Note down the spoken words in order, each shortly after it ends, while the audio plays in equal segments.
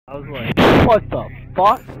was like, what the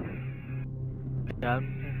fuck?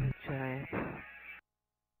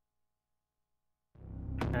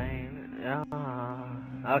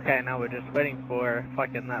 Okay, now we're just waiting for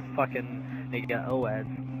fucking that fucking nigga OED.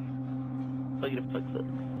 Fuck it, fuck it.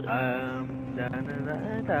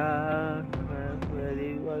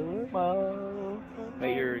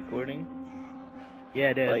 Wait, you're recording?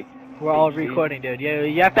 Yeah, dude. Like, we're all HD? recording, dude.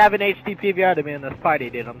 You have to have an HD PVR to be in this party,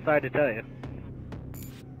 dude. I'm sorry to tell you.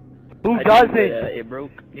 Who doesn't? It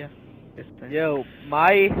broke. Yeah. Yo,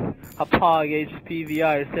 my Hapog HD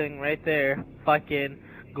PVR is sitting right there, fucking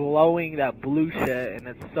glowing that blue shit, and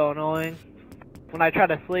it's so annoying. When I try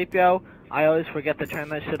to sleep, yo, I always forget to turn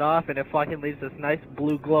that shit off, and it fucking leaves this nice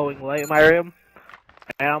blue glowing light in my room.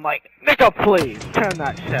 And I'm like, nigga, please, turn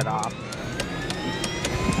that shit off.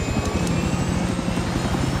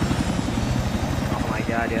 Oh my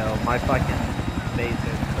god, yo, my fucking face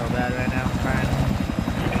is so bad right now, I'm crying.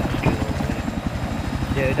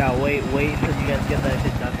 Dude, no, wait until you guys get that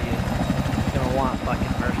shit done to you. You're gonna want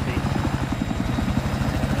fucking mercy.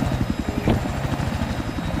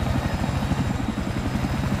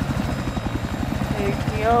 Take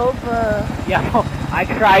me over. Yo, I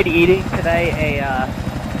tried eating today a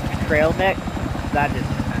trail mix. That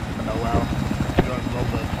didn't end so well.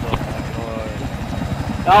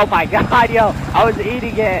 Oh my god, yo, I was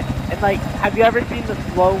eating it, and like, have you ever seen the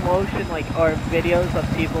slow motion, like, or videos of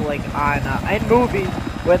people, like, on, in movies,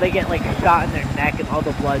 where they get, like, shot in their neck and all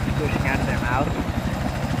the blood's pushing out of their mouth?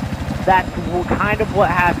 That's kind of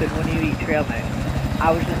what happened when you eat trail mix.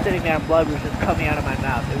 I was just sitting there and blood was just coming out of my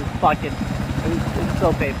mouth. It was fucking, it was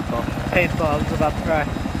so painful. Painful, I was about to cry.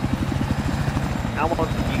 I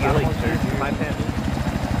almost, you get, like, surgery? My family.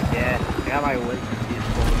 Yeah, I got my wisdom teeth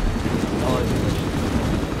full. Oh, it's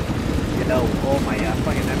oh my god,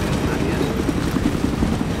 fucking evidence not yet.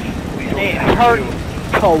 It hurts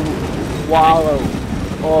to swallow.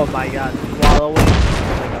 Oh my god, swallowing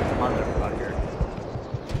like a motherfucker.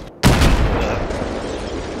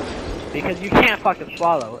 Because you can't fucking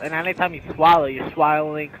swallow, and anytime you swallow, you're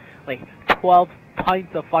swallowing like 12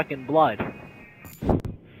 pints of fucking blood.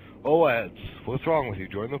 OEDs, what's wrong with you?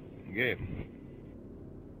 Join the game.